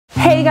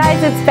Hey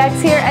guys, it's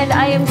Bex here, and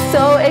I am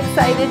so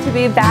excited to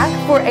be back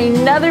for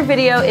another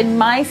video in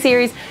my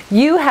series,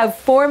 You Have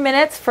 4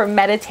 Minutes for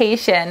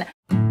Meditation.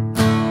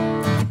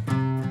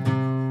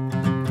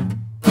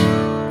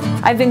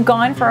 I've been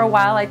gone for a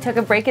while. I took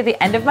a break at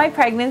the end of my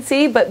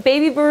pregnancy, but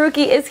baby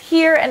Borucki is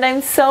here and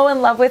I'm so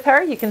in love with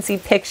her. You can see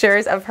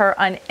pictures of her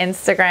on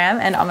Instagram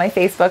and on my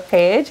Facebook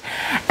page.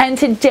 And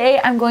today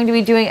I'm going to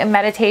be doing a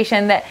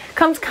meditation that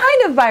comes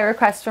kind of by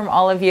request from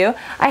all of you.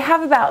 I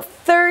have about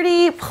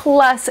 30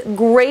 plus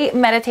great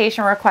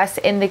meditation requests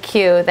in the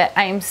queue that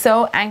I am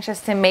so anxious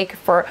to make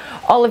for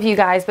all of you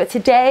guys. But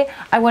today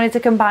I wanted to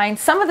combine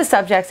some of the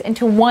subjects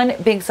into one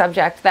big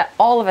subject that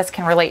all of us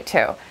can relate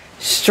to: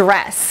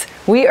 stress.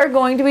 We are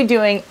going to be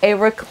doing a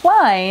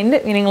reclined,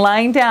 meaning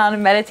lying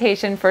down,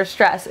 meditation for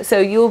stress. So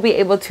you will be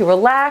able to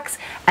relax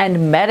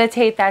and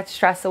meditate that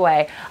stress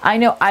away. I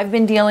know I've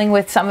been dealing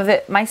with some of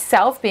it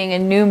myself, being a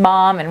new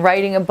mom and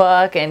writing a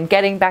book and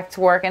getting back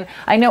to work. And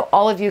I know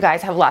all of you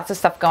guys have lots of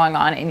stuff going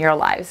on in your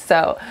lives.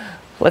 So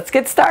let's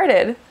get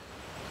started.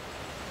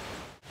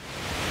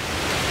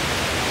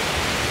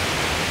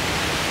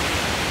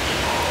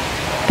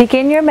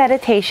 Begin your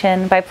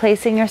meditation by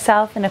placing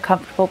yourself in a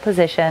comfortable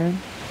position.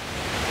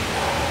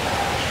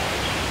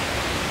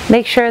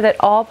 Make sure that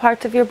all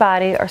parts of your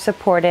body are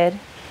supported.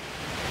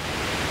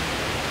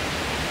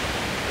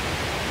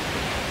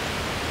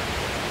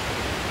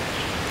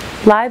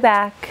 Lie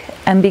back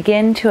and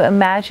begin to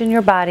imagine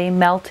your body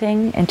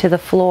melting into the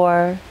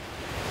floor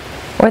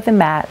or the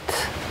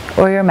mat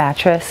or your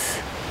mattress.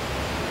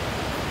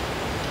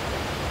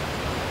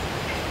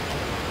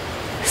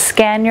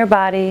 Scan your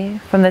body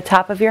from the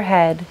top of your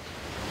head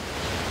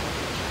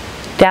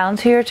down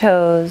to your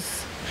toes.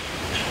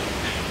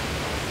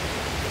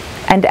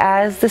 And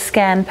as the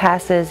scan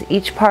passes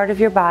each part of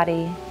your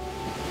body,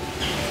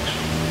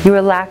 you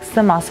relax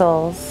the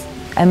muscles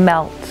and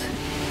melt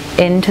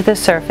into the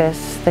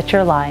surface that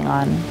you're lying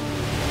on.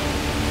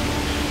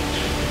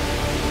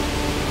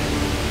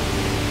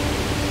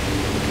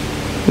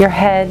 Your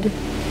head,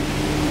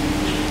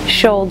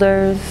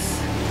 shoulders,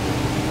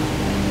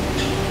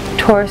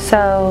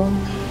 torso,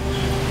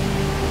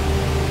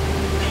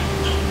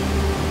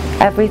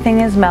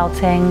 everything is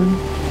melting.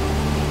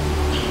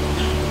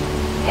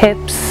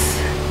 Hips,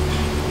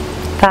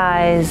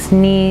 thighs,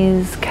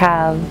 knees,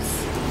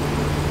 calves,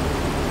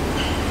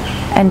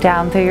 and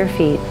down through your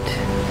feet.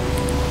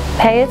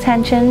 Pay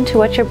attention to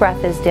what your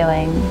breath is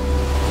doing.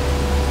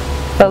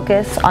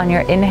 Focus on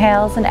your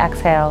inhales and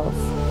exhales.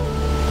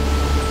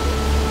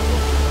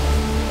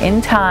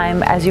 In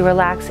time, as you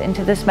relax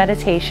into this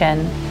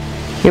meditation,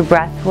 your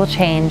breath will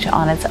change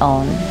on its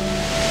own.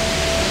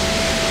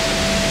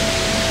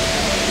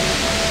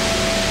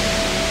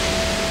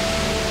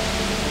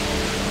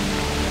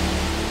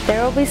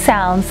 There will be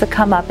sounds that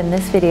come up in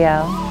this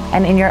video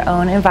and in your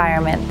own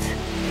environment.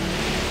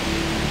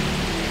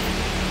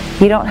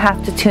 You don't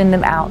have to tune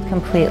them out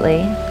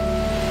completely.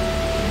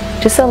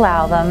 Just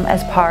allow them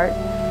as part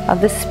of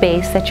the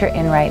space that you're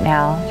in right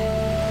now.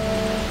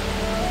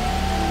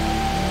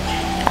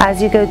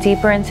 As you go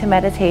deeper into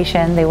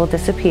meditation, they will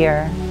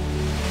disappear.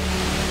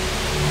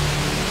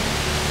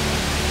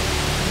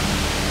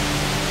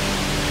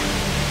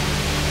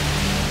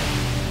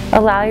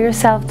 Allow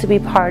yourself to be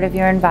part of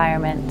your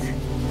environment.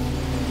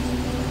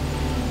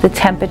 The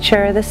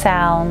temperature, the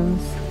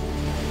sounds,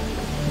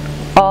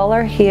 all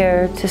are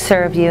here to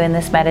serve you in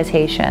this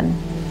meditation.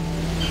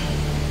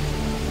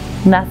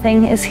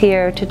 Nothing is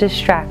here to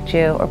distract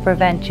you or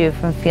prevent you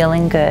from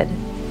feeling good.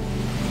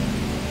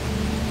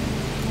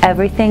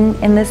 Everything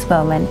in this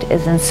moment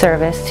is in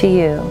service to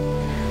you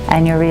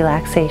and your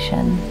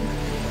relaxation.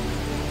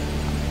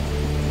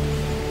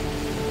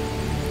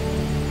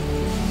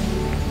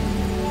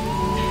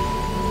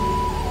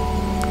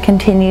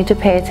 Continue to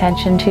pay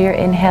attention to your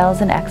inhales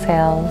and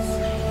exhales,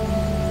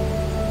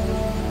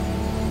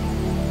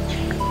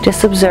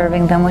 just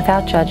observing them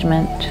without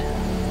judgment,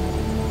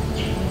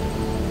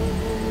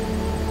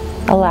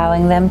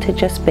 allowing them to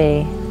just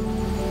be.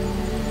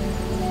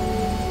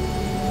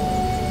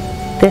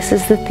 This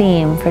is the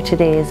theme for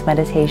today's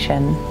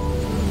meditation: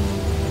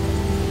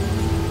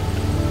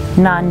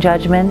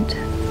 non-judgment,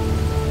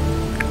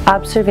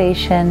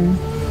 observation,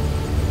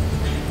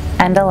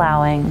 and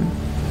allowing.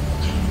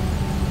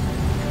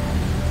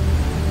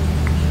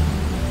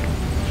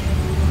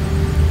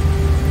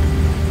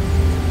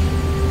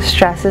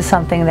 Stress is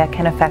something that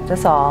can affect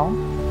us all.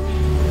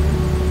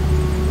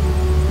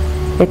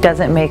 It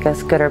doesn't make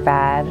us good or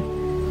bad,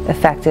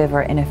 effective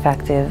or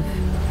ineffective.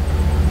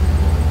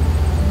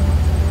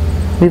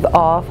 We've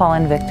all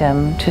fallen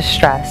victim to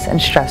stress and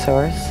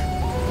stressors.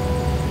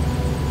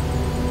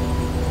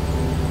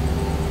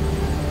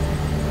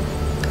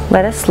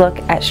 Let us look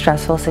at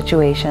stressful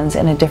situations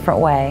in a different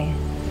way,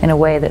 in a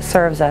way that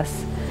serves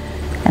us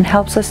and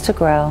helps us to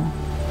grow.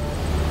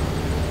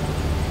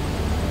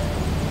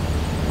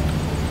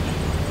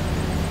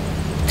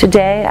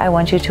 Today, I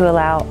want you to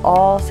allow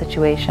all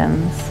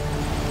situations,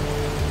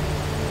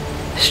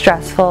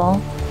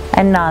 stressful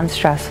and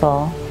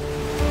non-stressful,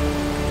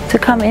 to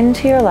come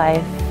into your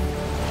life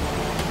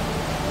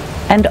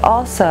And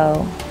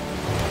also,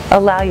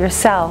 allow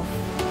yourself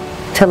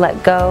to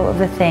let go of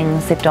the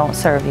things that don't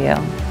serve you.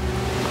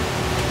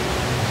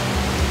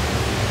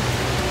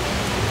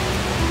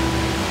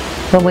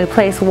 When we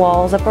place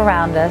walls up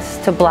around us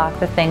to block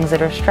the things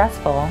that are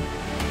stressful,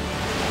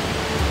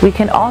 we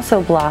can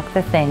also block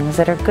the things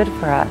that are good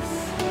for us.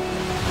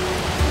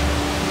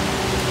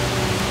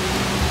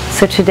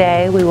 So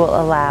today we will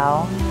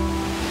allow,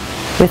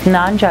 with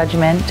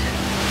non-judgment,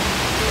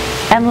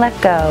 and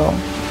let go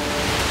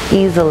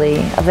easily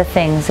of the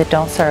things that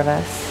don't serve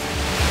us.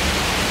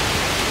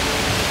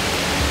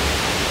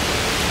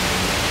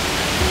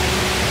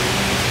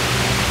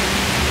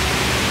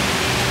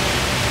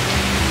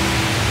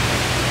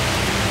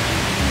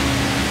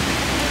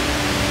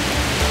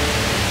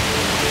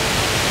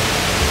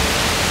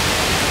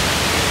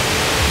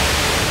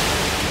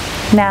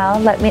 Now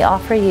let me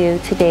offer you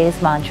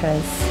today's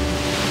mantras.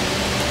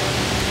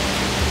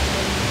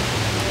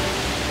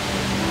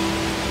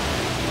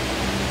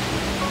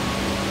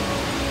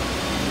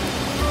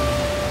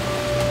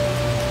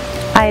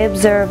 I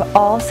observe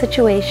all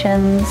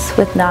situations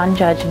with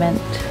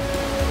non-judgment.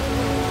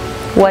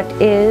 What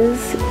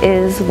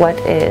is what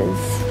is.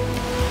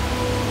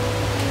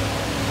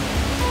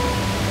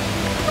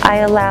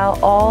 I allow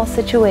all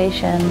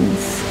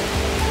situations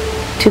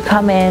to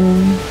come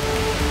in.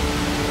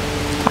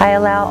 I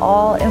allow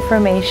all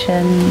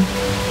information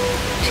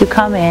to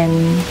come in,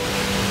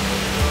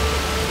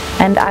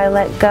 and I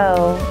let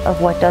go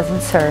of what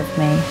doesn't serve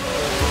me.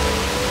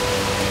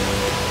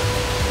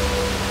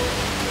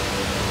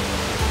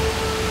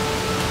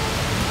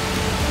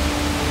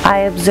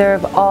 I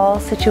observe all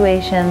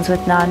situations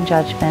with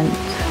non-judgment.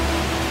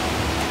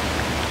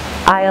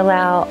 I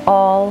allow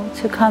all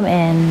to come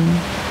in,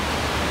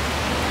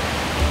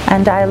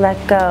 and I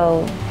let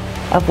go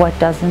of what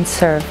doesn't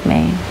serve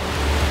me.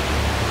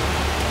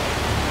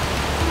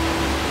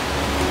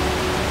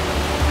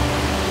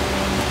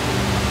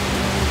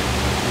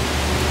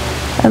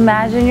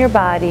 Imagine your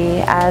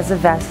body as a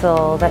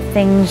vessel that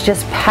things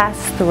just pass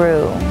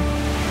through.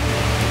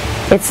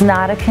 It's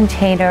not a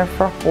container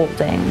for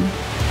holding.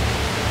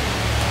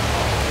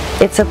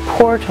 It's a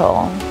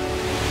portal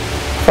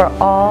for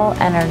all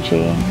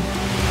energy.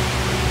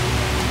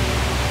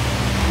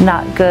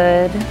 Not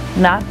good,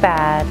 not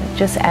bad,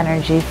 just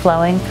energy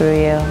flowing through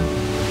you.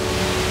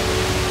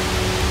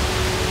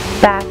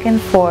 Back and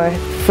forth,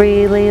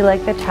 freely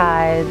like the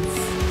tides,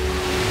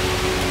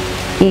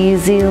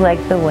 easy like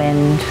the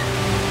wind.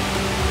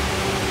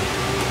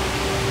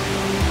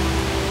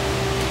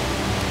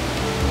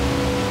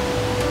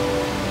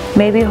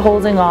 Maybe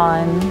holding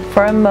on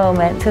for a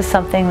moment to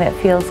something that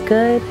feels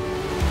good,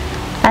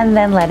 and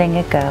then letting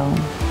it go.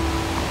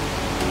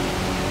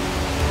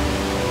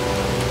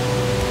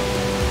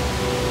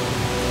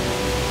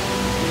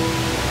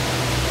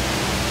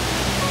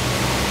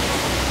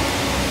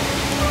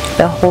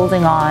 The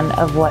holding on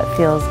of what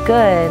feels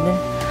good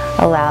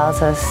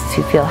allows us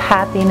to feel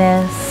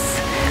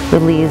happiness,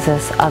 relieves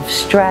us of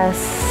stress,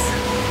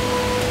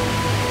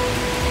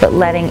 but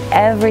letting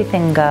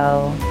everything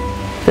go,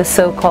 the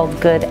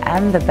so-called good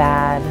and the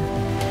bad,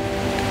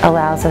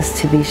 allows us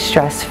to be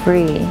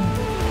stress-free.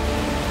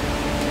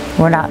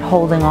 We're not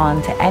holding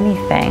on to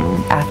anything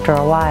after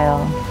a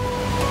while.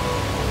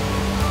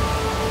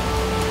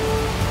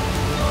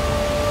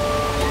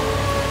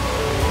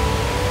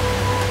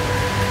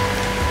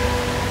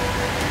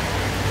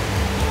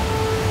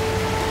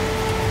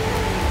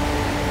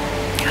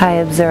 I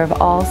observe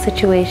all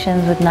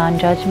situations with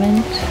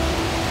non-judgment.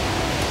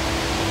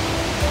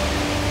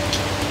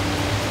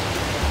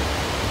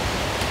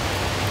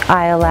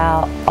 I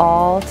allow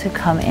all to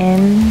come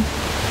in.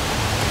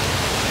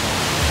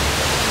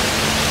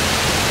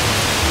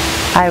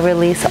 I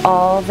release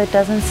all that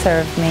doesn't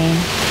serve me.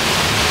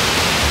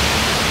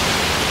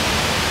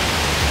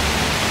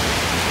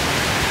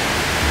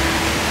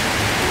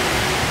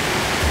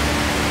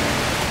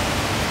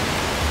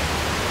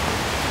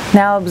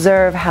 Now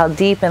observe how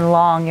deep and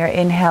long your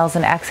inhales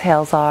and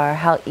exhales are,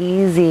 how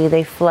easy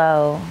they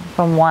flow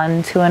from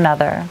one to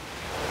another.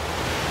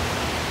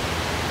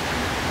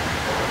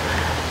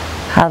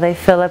 How they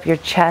fill up your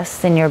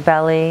chest and your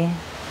belly.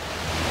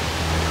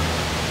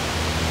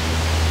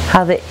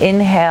 How the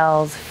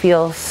inhales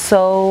feel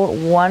so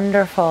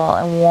wonderful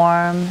and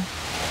warm.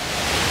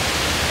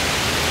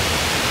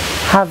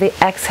 How the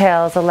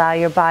exhales allow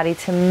your body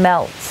to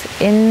melt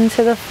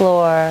into the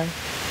floor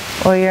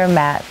or your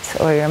mat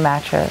or your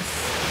mattress.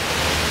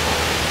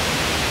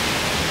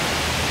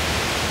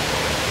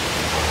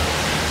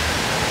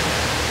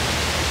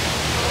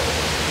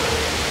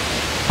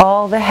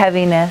 All the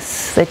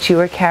heaviness that you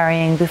were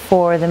carrying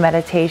before the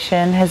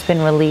meditation has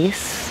been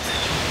released.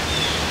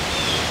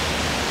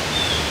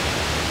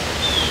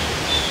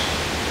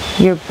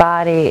 Your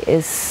body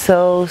is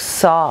so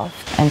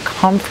soft and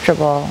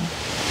comfortable.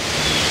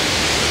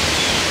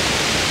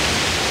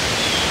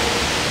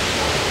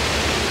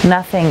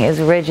 Nothing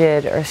is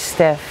rigid or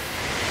stiff.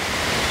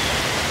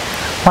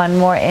 One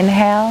more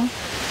inhale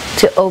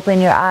to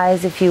open your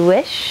eyes if you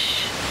wish.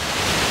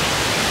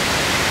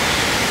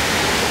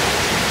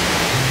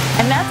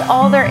 And that's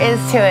all there is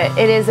to it.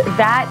 It is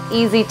that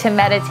easy to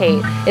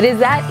meditate. It is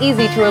that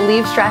easy to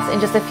relieve stress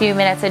in just a few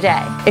minutes a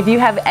day. If you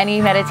have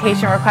any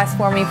meditation requests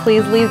for me,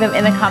 please leave them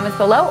in the comments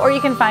below, or you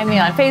can find me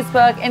on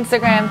Facebook,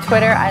 Instagram,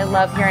 Twitter. I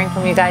love hearing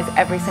from you guys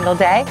every single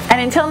day. And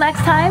until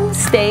next time,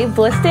 stay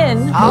blissed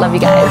in. Love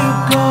you guys.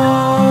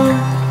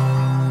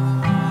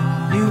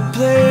 You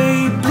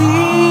play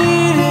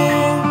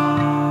bleeding,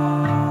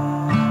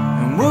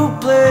 and we'll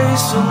play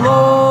so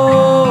low.